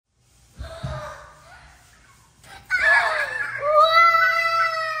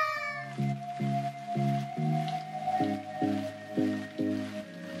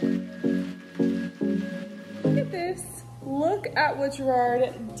what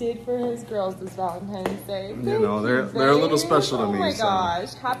Gerard did for his girls this Valentine's Day. You know, they're a little special to me. Oh my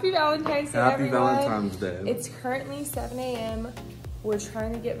gosh. Happy Valentine's Day, Happy everyone. Valentine's Day. It's currently 7 a.m. We're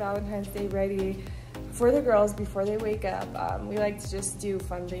trying to get Valentine's Day ready for the girls before they wake up. We like to just do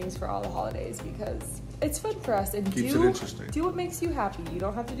fun things for all the holidays because it's fun for us, and keeps it interesting. Do what makes you happy. You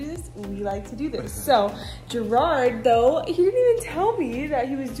don't have to do this. We like to do this. So Gerard, though, he didn't even tell me that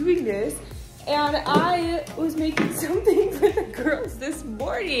he was doing this, and I was making something for the girls this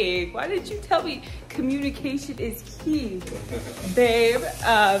morning. Why didn't you tell me? Communication is key, babe.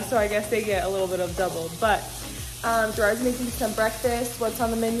 So I guess they get a little bit of double. But Gerard's making some breakfast. What's on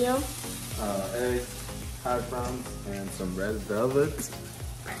the menu? Eggs, hash browns, and some red velvet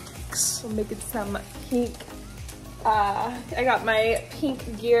pancakes. We're making some pink. I got my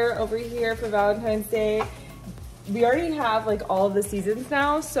pink gear over here for Valentine's Day. We already have like all of the seasons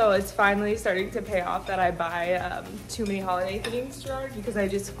now, so it's finally starting to pay off that I buy too many holiday things, Gerard, because I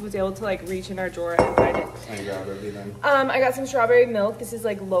just was able to like reach in our drawer and find it. And grab everything. I got some strawberry milk. This is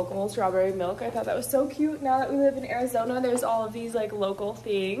like local strawberry milk. I thought that was so cute. Now that we live in Arizona, there's all of these like local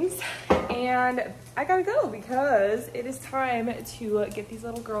things. And I gotta go because it is time to get these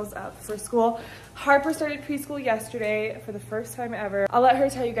little girls up for school. Harper started preschool yesterday for the first time ever. I'll let her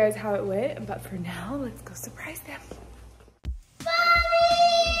tell you guys how it went, but for now, let's go surprise them.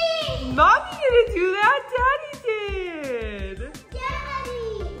 Mommy! Mommy didn't do that, Daddy did!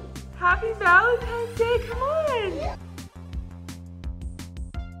 Daddy! Happy Valentine's Day, come on!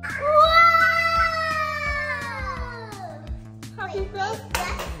 Wow! Happy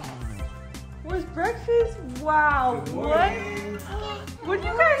Valentine's. Where's breakfast? Wow, what? What do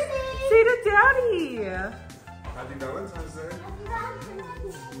you guys say to Daddy? Happy Valentine's Day.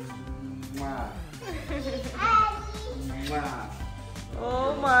 Mwah. Mwah.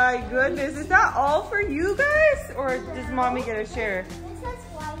 Oh my goodness, is that all for you guys? Or does Mommy get a share? This is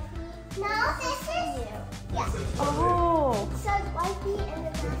wifey. No, this is you. Yeah. Oh. It says wifey and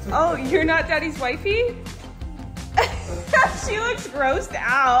the Oh, you're not Daddy's wifey? She looks grossed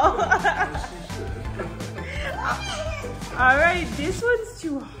out. All right, this one's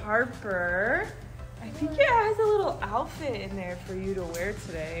to Harper. I think it has a little outfit in there for you to wear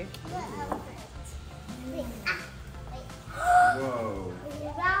today. Whoa.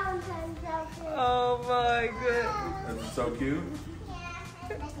 Valentine's outfit. Oh my goodness. That's so cute.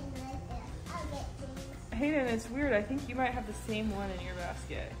 Hayden, it's weird. I think you might have the same one in your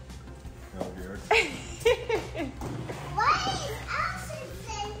basket. Oh, dear. What is Allison's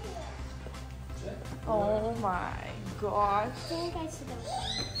in here? Oh my gosh. I think I should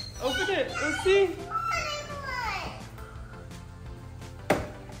Open it. Let's see.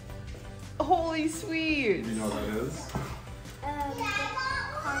 Holy sweet. Do you know what that is?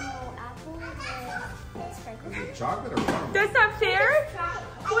 Caramel apple with sprinkles. Is it chocolate or caramel? That's not fair.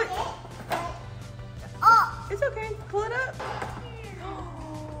 What? Oh! It's okay. Pull it up.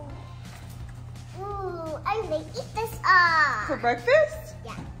 Ooh, I'm gonna eat this up. For breakfast?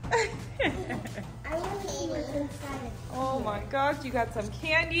 Yeah. I'm gonna eat what's inside of Oh my gosh, you got some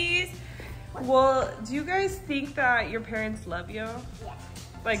candies. Well, do you guys think that your parents love you? Yeah.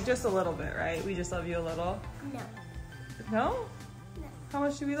 Like just a little bit, right? We just love you a little? No. No? No. How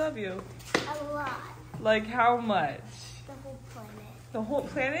much do we love you? A lot. Like how much? The whole planet. The whole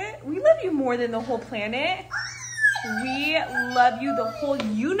planet? We love you more than the whole planet. We love you the whole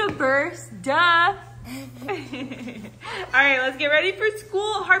universe, duh. All right, let's get ready for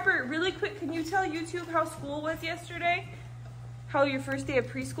school. Harper, really quick, can you tell YouTube how school was yesterday? How your first day of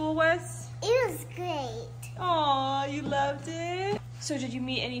preschool was? It was great. Aw, you loved it. So did you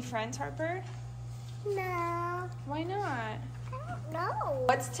meet any friends, Harper? No. Why not? I don't know.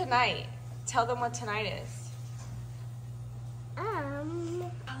 What's tonight? Tell them what tonight is.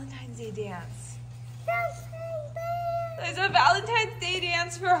 Valentine's Day dance. There's a Valentine's Day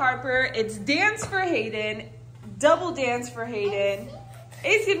dance for Harper. It's dance for Hayden. Double dance for Hayden.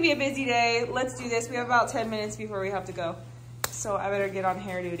 It's gonna be a busy day. Let's do this. We have about 10 minutes before we have to go. So I better get on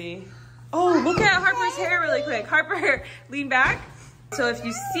hair duty. Oh, look at Harper's hair really quick. Harper, lean back. So if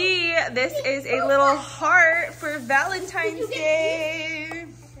you see, this is a little heart for Valentine's Day.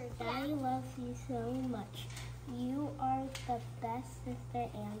 Daddy loves you so much. You are the best sister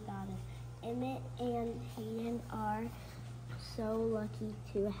and daughter. Emmett and Hayden are so lucky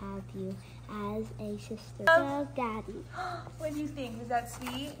to have you as a sister. Love, Daddy. What do you think? Was that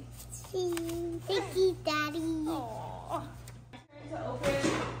sweet? Thank you, Daddy. Aww. To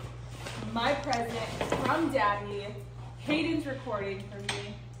open my present from Daddy. Hayden's recording for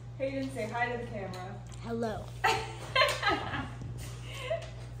me. Hayden, say hi to the camera. Hello.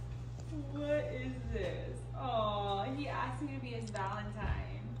 What is this? Aw, he asked asked me to be his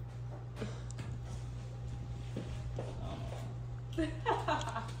Valentine.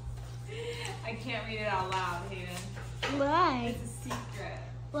 Oh. I can't read it out loud, Hayden. Why? It's a secret.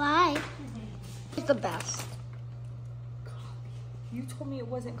 Why? It's the best. You told me it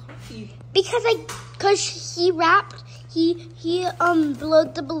wasn't coffee. Because he wrapped, he blew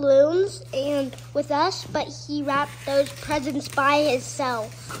the balloons and with us, but he wrapped those presents by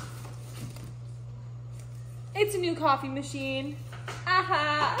himself. It's a new coffee machine.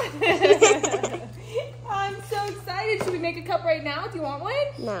 Aha! I'm so excited. Should we make a cup right now? Do you want one?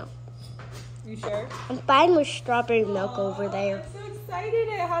 No. You sure? I'm fine with strawberry milk over there. I'm so excited.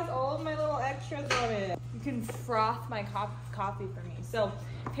 It has all of my little extras on it. You can froth my coffee for me. So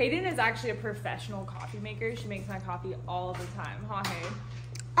Hayden is actually a professional coffee maker. She makes my coffee all the time. Huh, Hayden?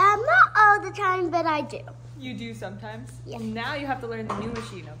 Not all the time, but I do. You do sometimes? Yeah. Well, now you have to learn the new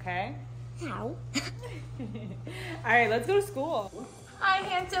machine, okay? How? All right, let's go to school. Hi,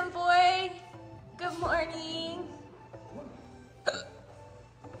 handsome boy. Good morning.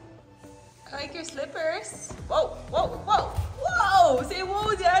 I like your slippers. Whoa, whoa, whoa, whoa. Say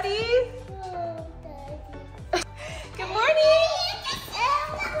whoa, Daddy. Good morning.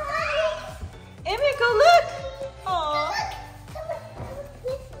 Emmett, go look. Aw.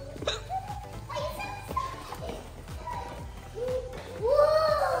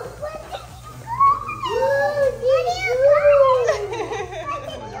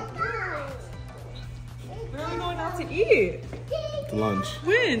 Where are we going out to eat? Lunch.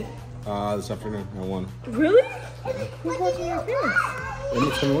 When? This afternoon at 1. Really? Who's watching your parents?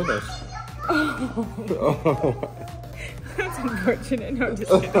 Emmett's coming with us. Oh. That's unfortunate. No, I'm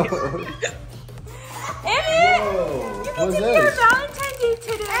just kidding. Emmett! Whoa, You get what's to be our this? Valentine's Day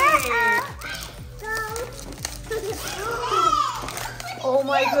today! Oh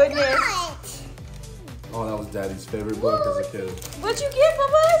my goodness. Oh, that was Daddy's favorite book as a kid. What'd you get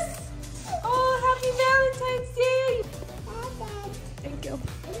from us? Oh, happy Valentine's Day! Thank you.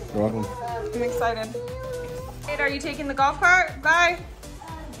 You're welcome. I'm excited. Hey, are you taking the golf cart? Bye.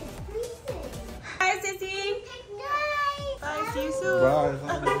 Bye, Sissy. Bye, see you soon.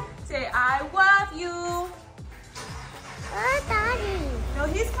 Bye. Say, I love you. No,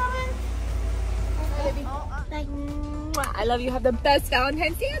 he's coming. I love you. Have the best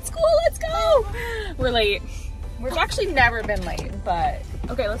Valentine's Day at school. Let's go. We're late. We've actually never been late, but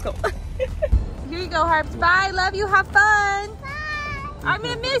okay, let's go. Here you go, Harps. Bye. Love you. Have fun. Bye. I'm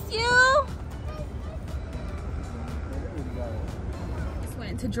gonna miss you.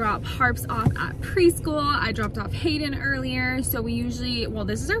 To drop Harps off at preschool. I dropped off Hayden earlier, so we usually, well,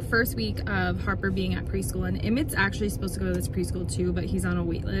 this is our first week of Harper being at preschool, and Emmett's actually supposed to go to this preschool too, but he's on a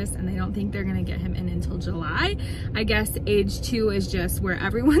wait list and they don't think they're gonna get him in until July. I guess age 2 is just where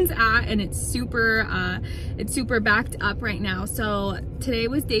everyone's at, and it's super backed up right now. So today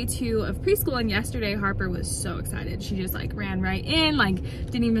was day 2 of preschool, and yesterday Harper was so excited. She just like ran right in, like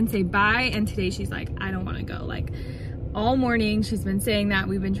didn't even say bye, and today she's like, I don't want to go. Like all morning she's been saying that.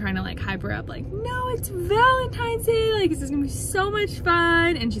 We've been trying to like hype her up, like, no, it's Valentine's Day, like this is gonna be so much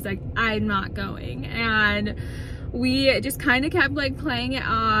fun, and she's like, I'm not going. And we just kind of kept like playing it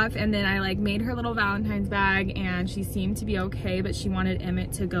off, and then I like made her little Valentine's bag and she seemed to be okay, but she wanted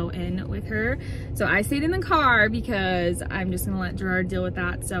Emmett to go in with her, so I stayed in the car because I'm just gonna let Gerard deal with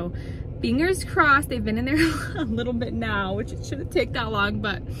that. So fingers crossed. They've been in there a little bit now, which it shouldn't take that long,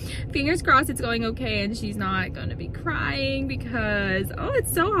 but fingers crossed it's going okay and she's not gonna be crying, because oh,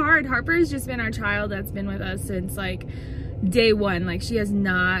 it's so hard. Harper's just been our child that's been with us since like day 1. Like she has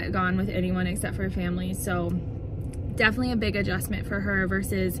not gone with anyone except for family, so definitely a big adjustment for her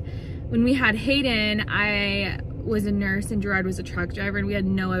versus when we had Hayden. I was a nurse and Gerard was a truck driver, and we had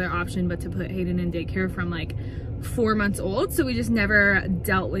no other option but to put Hayden in daycare from like 4 months old, so we just never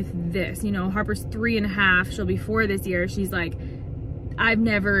dealt with this. You know, Harper's 3.5, she'll be 4 this year. She's like, I've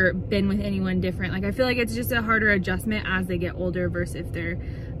never been with anyone different. Like I feel like it's just a harder adjustment as they get older versus if they're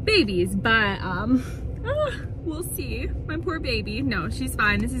babies, but we'll see. My poor baby. No, she's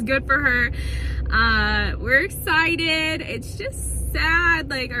fine. This is good for her. We're excited. It's just sad,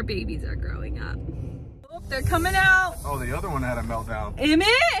 like our babies are growing up. Oh, they're coming out. Oh, the other one had a meltdown.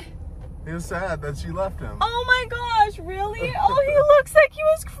 Emmett? He was sad that she left him. Oh my gosh, really? Oh, he looks like he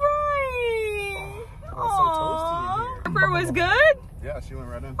was crying. Oh, so toasty in here. Harper was good? Yeah, she went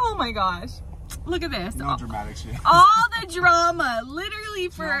right in. Oh my gosh. Look at this. No dramatic shit. All the drama, literally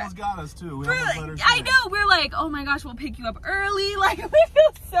She almost got us too. We almost let her I stay. know, we're like, oh my gosh, we'll pick you up early. Like, we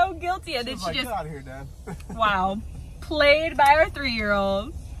feel so guilty. And She then was she like, just, get out of here, Dad. wow, played by our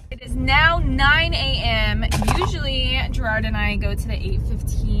 3-year-old. It is now 9 a.m. Usually Gerard and I go to the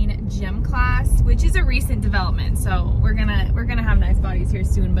 8:15 gym class, which is a recent development. So we're gonna have nice bodies here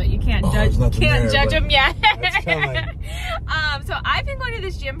soon, but you can't judge them yet. So I've been going to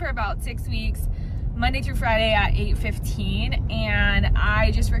this gym for about 6 weeks, Monday through Friday at 8:15, and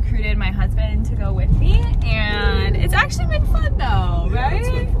I just recruited my husband to go with me, and it's actually been fun though, right? It's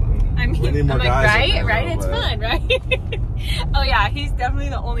been fun. I mean, I'm like, right? It's fun, right? Oh yeah, he's definitely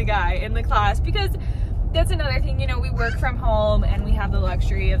the only guy in the class, because that's another thing, you know, we work from home and we have the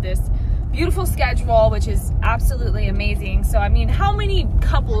luxury of this beautiful schedule, which is absolutely amazing. So I mean, how many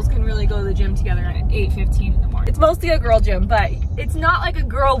couples can really go to the gym together at 8:15 in the morning? It's mostly a girl gym, but it's not like a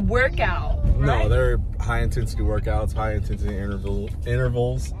girl workout, right? No, they're high intensity workouts, high intensity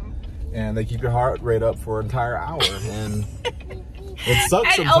intervals, and they keep your heart rate up for an entire hour. And it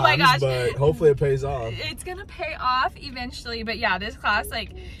sucks sometimes, oh my gosh, but hopefully it pays off. It's gonna pay off eventually. But yeah, this class,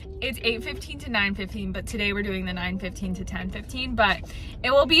 like, it's 8:15 to 9:15, but today we're doing the 9:15 to 10:15. But it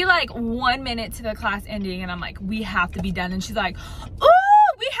will be like 1 minute to the class ending, and I'm like, we have to be done. And she's like,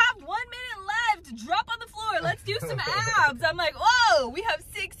 oh, we have 1 minute left. Drop on the floor. Let's do some abs. I'm like, whoa, we have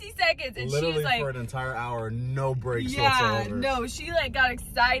 60 seconds. And literally, she's like, for an entire hour, no breaks yeah, whatsoever. no, she like got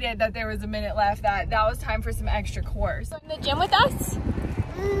excited that there was a minute left, that was time for some extra core. So in the gym with us?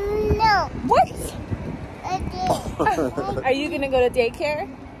 No. What? Are you gonna go to daycare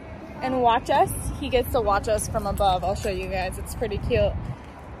and watch us? He gets to watch us from above. I'll show you guys. It's pretty cute.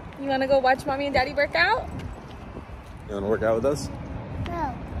 You wanna go watch mommy and daddy work out? You wanna work out with us?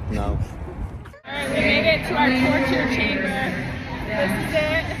 No. No. All right, we made it to our torture chamber. This is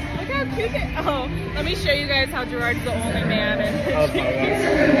it. Look how cute it is. Oh, let me show you guys how Gerard's the only man in the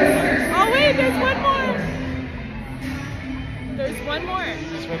chamber. Oh wait, there's one more. There's one more.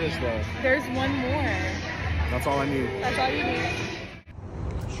 Just finished though. There's one more. That's all I need. That's all you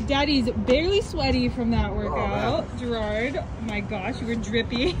need. Daddy's barely sweaty from that workout. Oh, Gerard, oh my gosh, you were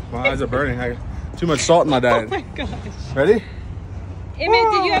drippy. My eyes are burning. I got too much salt in my diet. Oh my gosh. Ready?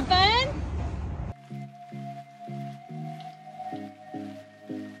 Emmett, did you have fun?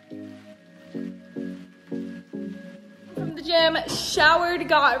 From the gym, showered,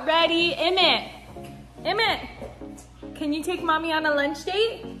 got ready. Emmett, can you take mommy on a lunch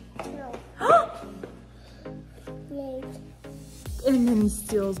date? No. Yes. And then he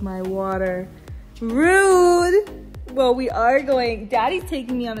steals my water. Rude. Well, we are going. Daddy's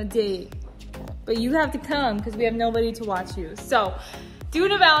taking me on a date, but you have to come because we have nobody to watch you. So,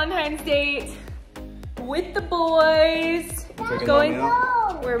 doing a Valentine's date with the boys. Going.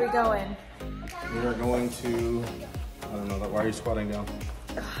 Where are we going? We are going to, I don't know, why are you squatting down?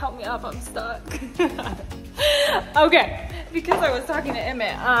 Help me up, I'm stuck. Okay, because I was talking to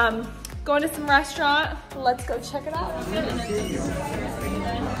Emmett, going to some restaurant. Let's go check it out.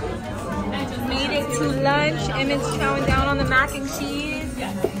 Made it to lunch. Emmett's chowing down on the mac and cheese.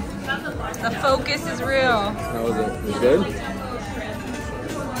 The focus is real. How was it? It was good?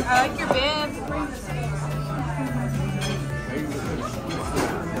 I like your bib.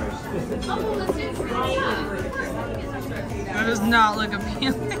 That does not look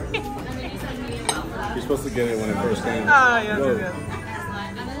appealing. You're supposed to get it when it first came. Oh, yes, yes.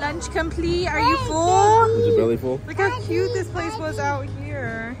 Lunch complete. Are you full? Is your belly full? Look how cute this place was out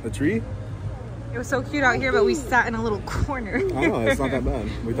here. The tree? It was so cute out here, but we sat in a little corner. Oh, it's not that bad.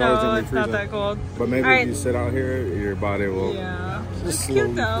 We thought it was No, gonna be it's not freezing. that cold. But maybe All right. if you sit out here, your body will. Yeah. It's just cute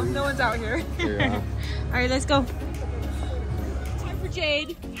slowly- though. No one's out here. Yeah. All right, let's go. Time for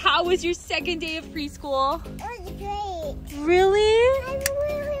Jade. How was your second day of preschool? It was great. Really? I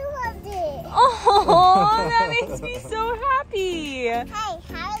really loved it. Oh, that makes me so happy. Hey, how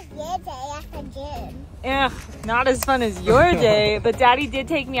was your day at the gym? Ugh, not as fun as your day, but Daddy did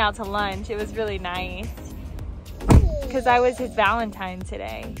take me out to lunch. It was really nice. Because I was his Valentine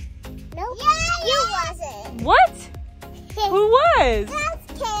today. No, you wasn't. What? Who was? That's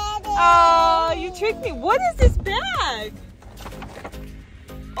Candy. Oh, you tricked me. What is this bag?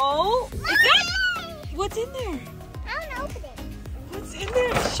 Oh, is that? What's in there? I don't open it. What's in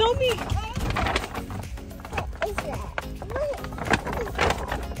there? Show me. What is that?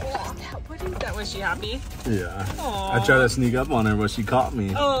 What is that? Was she happy? Yeah. Aww. I tried to sneak up on her, but she caught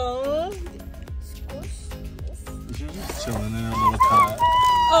me. Oh. She was just chilling in her little cot.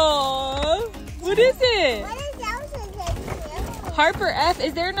 Oh. What is it? What is else is it? Harper F.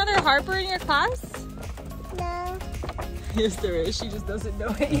 Is there another Harper in your class? No. Yes, there is. She just doesn't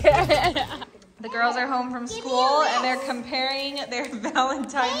know it yet. The girls are home from school and they're comparing their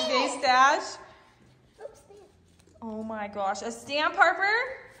Valentine's Day stash. Oh my gosh. A stamp,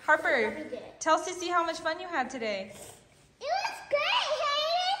 Harper? Harper, tell Sissy how much fun you had today. It was great,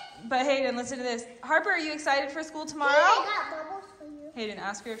 Hayden. But Hayden, listen to this. Harper, are you excited for school tomorrow? I got bubbles for you. Hayden,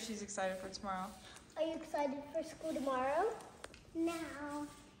 ask her if she's excited for tomorrow. Are you excited for school tomorrow? No.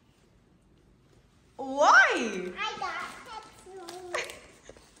 Why? I got pencils.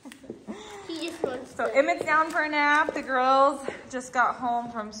 He just wants So to. Emmett's down for a nap. The girls just got home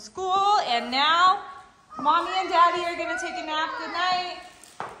from school, and now Mommy and Daddy are gonna take a nap. Good night.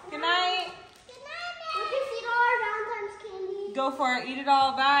 Good night. Good night, we can eat all our Valentine's candy. Go for it. Eat it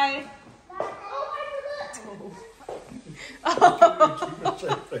all. Bye.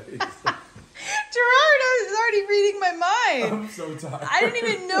 Gerard is already reading my mind. I'm so tired. I didn't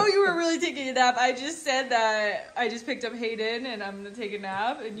even know you were really taking a nap. I just said that I just picked up Hayden and I'm gonna take a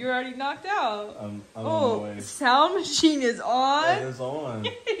nap, and you're already knocked out. I'm on my way. Sound machine is on. It is on.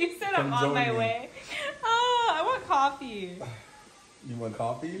 You said I'm Come on join my me. way. Oh, I want coffee. You want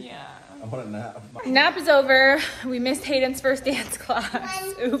coffee? Yeah. I want a nap. Nap is over. We missed Hayden's first dance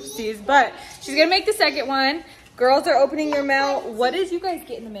class. Oopsies. But she's gonna make the second one. Girls are opening their mail. What did you guys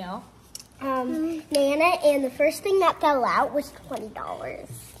get in the mail? Nana, and the first thing that fell out was $20.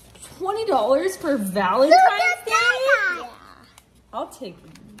 $20 for Valentine's Day? Yeah. I'll take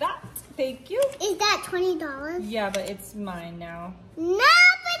that. Thank you. Is that $20? Yeah, but it's mine now. No, but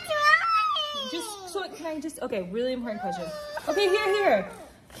mine. Okay, really important question. Okay, here.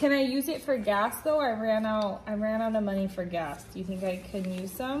 Can I use it for gas though? I ran out of money for gas. Do you think I can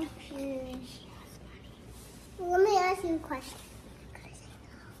use some? Let me ask you a question.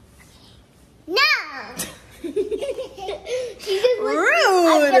 No! She just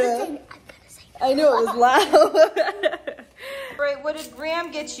Rude! I know it was loud. Right, what did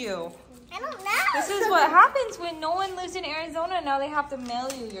Graham get you? I don't know. This is what happens when no one lives in Arizona. Now they have to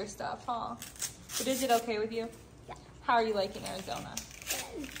mail you your stuff, huh? But is it okay with you? Yeah. How are you liking Arizona?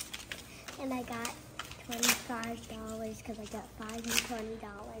 Good. And I got $25 because I got $5 and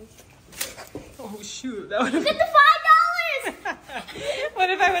 $20. Oh shoot, that would have Get the $5! What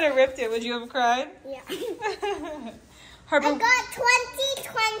if I would have ripped it? Would you have cried? Yeah. Harper, I got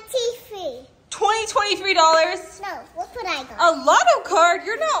 $23. $23? No, what's what I got? A lotto card?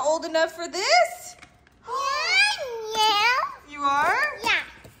 You're not old enough for this. Yeah. You are? Yeah.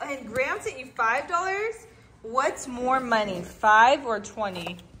 And Graham sent you $5? What's more money, 5 or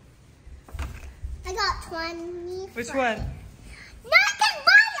 20? I got 20. Which one? Not the one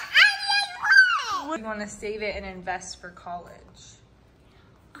I want. You want to save it and invest for college.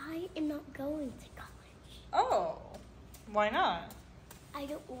 I am not going to college. Oh, why not? I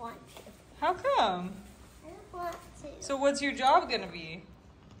don't want to. How come? I don't want to. So what's your job gonna be?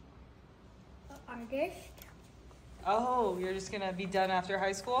 An artist? Oh, you're just gonna be done after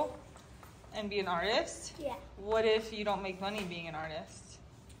high school and be an artist? Yeah. What if you don't make money being an artist?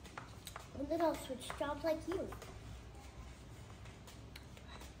 And then I'll switch jobs like you.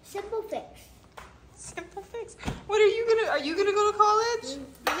 Simple fix. Simple fix. What are you gonna go to college?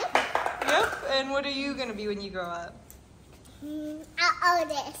 Yep. Yep. And what are you gonna be when you grow up? An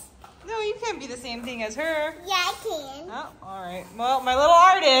artist. No, you can't be the same thing as her. Yeah, I can. Oh, all right. Well, my little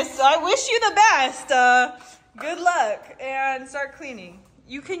artist, I wish you the best. Good luck and start cleaning.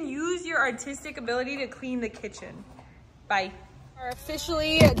 You can use your artistic ability to clean the kitchen. Bye. We're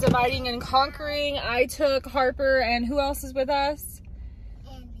officially dividing and conquering. I took Harper, and who else is with us?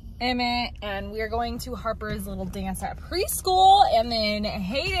 Emmett, and we are going to Harper's little dance at preschool, and then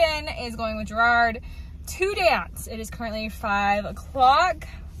Hayden is going with Gerard to dance. It is currently 5 o'clock.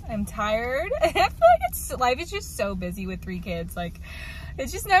 I'm tired. I feel like life is just so busy with 3 kids. Like, it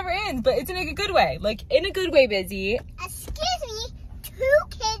just never ends, but it's in a good way. Like, in a good way busy. Excuse me, 2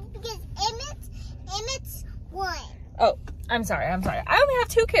 kids because Emmett's 1. Oh, I'm sorry. I only have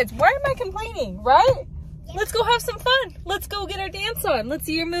 2 kids. Why am I complaining, right? Yes. Let's go have some fun. Let's go get our dance on. Let's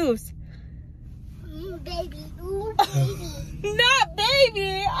see your moves. Baby, ooh, baby. Not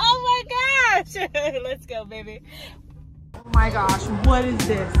baby. Oh my gosh. Let's go, baby. Oh my gosh, what is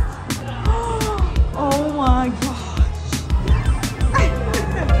this? Oh my gosh.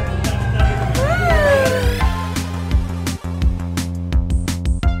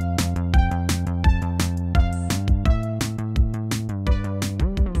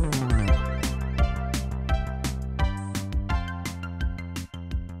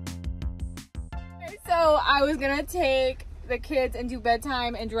 So I was gonna take the kids and do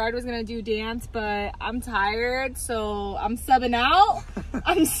bedtime, and Gerard was gonna do dance, but I'm tired, so I'm subbing out.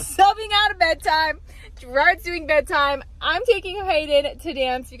 I'm subbing out of bedtime. Gerard's doing bedtime. I'm taking Hayden to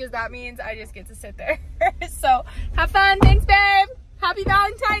dance because that means I just get to sit there. So have fun. Thanks, babe. Happy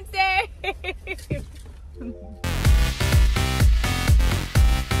Valentine's Day.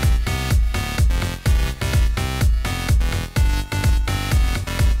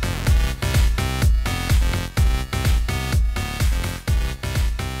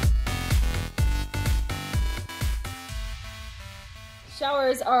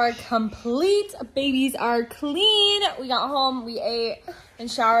 Showers are complete. Babies are clean. We got home, we ate and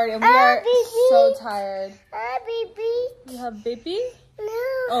showered, and we are so tired. Baby. You have Bippy?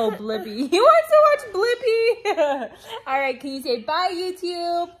 No. Oh, Blippy. He wants to watch Blippy. All right, can you say bye,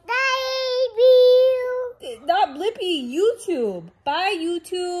 YouTube? Baby. Not Blippy, YouTube. Bye,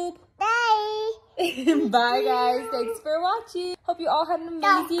 YouTube. Bye. Bye, guys. Thanks for watching. Hope you all had an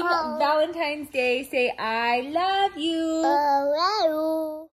amazing Valentine's Day. Say, I love you. Hello.